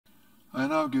I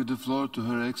now give the floor to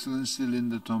Her Excellency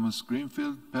Linda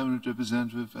Thomas-Greenfield, Permanent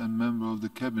Representative and Member of the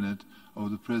Cabinet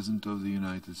of the President of the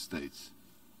United States.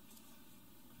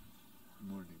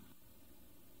 Good morning.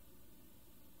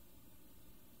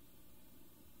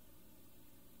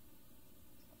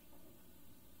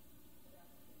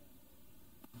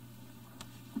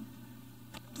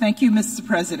 Thank you, Mr.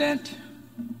 President,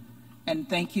 and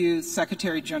thank you,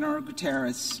 Secretary General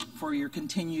Guterres, for your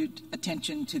continued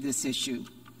attention to this issue.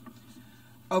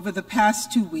 Over the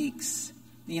past 2 weeks,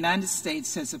 the United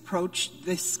States has approached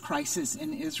this crisis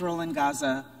in Israel and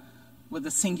Gaza with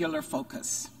a singular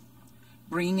focus: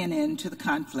 bringing an end to the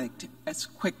conflict as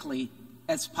quickly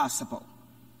as possible.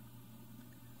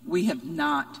 We have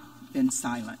not been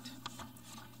silent.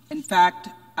 In fact,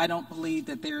 I don't believe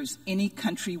that there is any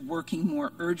country working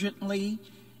more urgently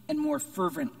and more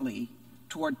fervently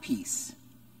toward peace.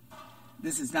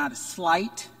 This is not a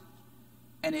slight,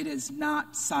 and it is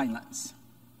not silence.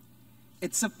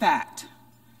 It's a fact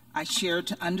I share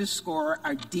to underscore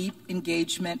our deep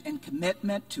engagement and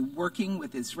commitment to working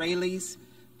with Israelis,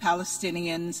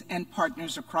 Palestinians, and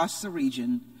partners across the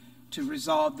region to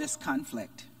resolve this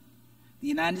conflict. The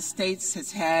United States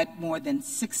has had more than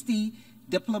 60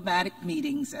 diplomatic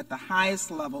meetings at the highest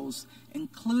levels,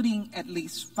 including at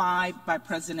least 5 by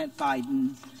President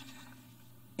Biden.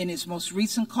 In his most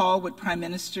recent call with Prime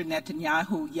Minister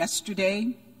Netanyahu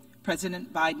yesterday,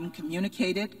 President Biden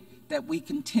communicated that we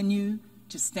continue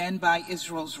to stand by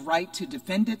Israel's right to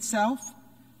defend itself,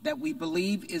 that we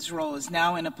believe Israel is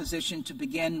now in a position to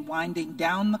begin winding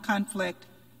down the conflict,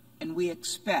 and we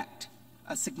expect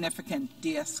a significant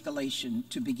de-escalation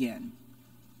to begin.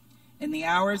 In the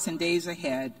hours and days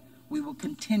ahead, we will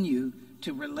continue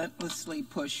to relentlessly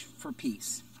push for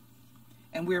peace.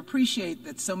 And we appreciate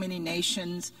that so many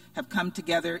nations have come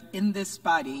together in this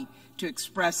body to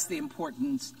express the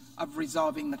importance of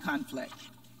resolving the conflict.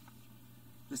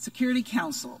 The Security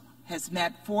Council has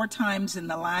met 4 times in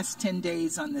the last 10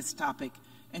 days on this topic,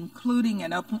 including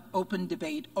an open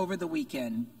debate over the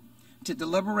weekend, to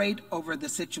deliberate over the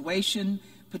situation,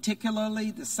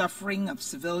 particularly the suffering of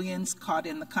civilians caught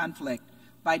in the conflict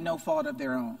by no fault of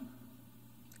their own.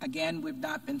 Again, we've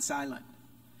not been silent,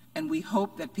 and we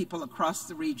hope that people across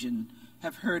the region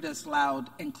have heard us loud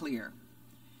and clear.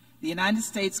 The United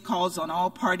States calls on all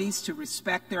parties to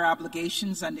respect their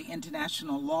obligations under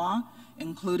international law,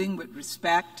 including with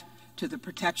respect to the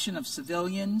protection of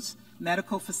civilians,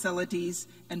 medical facilities,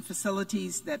 and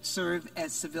facilities that serve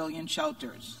as civilian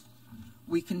shelters.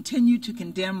 We continue to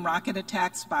condemn rocket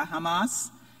attacks by Hamas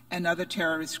and other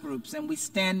terrorist groups, and we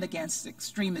stand against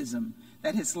extremism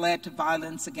that has led to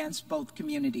violence against both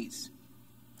communities.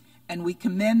 And we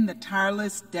commend the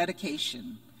tireless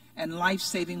dedication and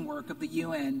life-saving work of the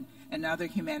UN and other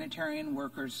humanitarian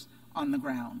workers on the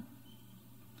ground.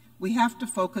 We have to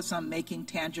focus on making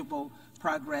tangible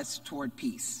progress toward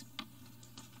peace.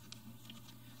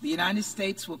 The United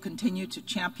States will continue to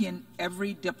champion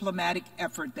every diplomatic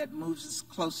effort that moves us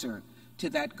closer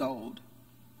to that goal.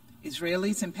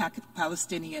 Israelis and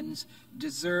Palestinians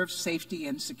deserve safety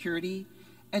and security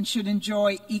and should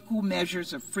enjoy equal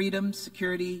measures of freedom,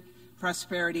 security,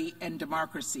 prosperity, and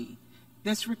democracy.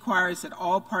 This requires that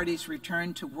all parties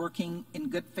return to working in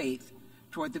good faith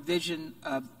toward the vision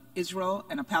of Israel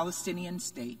and a Palestinian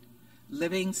state,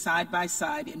 living side by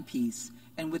side in peace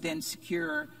and within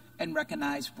secure and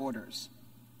recognized borders.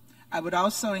 I would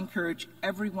also encourage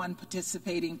everyone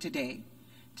participating today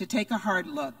to take a hard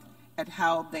look at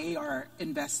how they are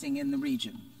investing in the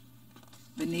region.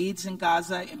 The needs in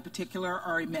Gaza in particular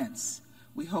are immense.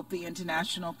 We hope the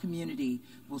international community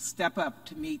will step up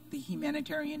to meet the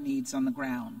humanitarian needs on the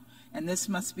ground, and this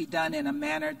must be done in a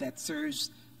manner that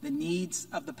serves the needs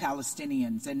of the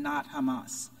Palestinians and not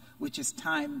Hamas, which has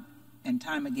time and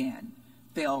time again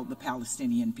failed the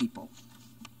Palestinian people.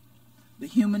 The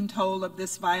human toll of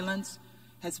this violence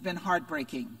has been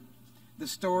heartbreaking. The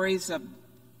stories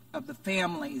of the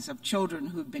families of children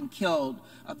who've been killed,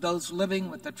 of those living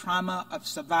with the trauma of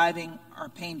surviving, are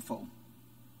painful.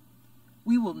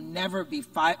 We will never be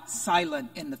silent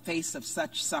in the face of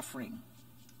such suffering.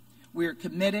 We are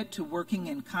committed to working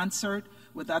in concert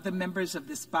with other members of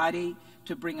this body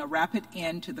to bring a rapid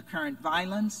end to the current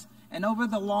violence and, over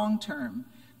the long term,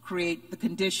 create the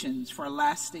conditions for a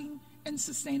lasting and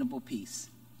sustainable peace.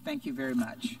 Thank you very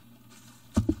much.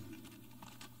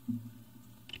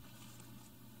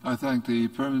 I thank the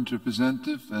Permanent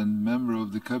Representative and Member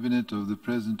of the Cabinet of the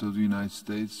President of the United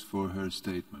States for her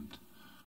statement.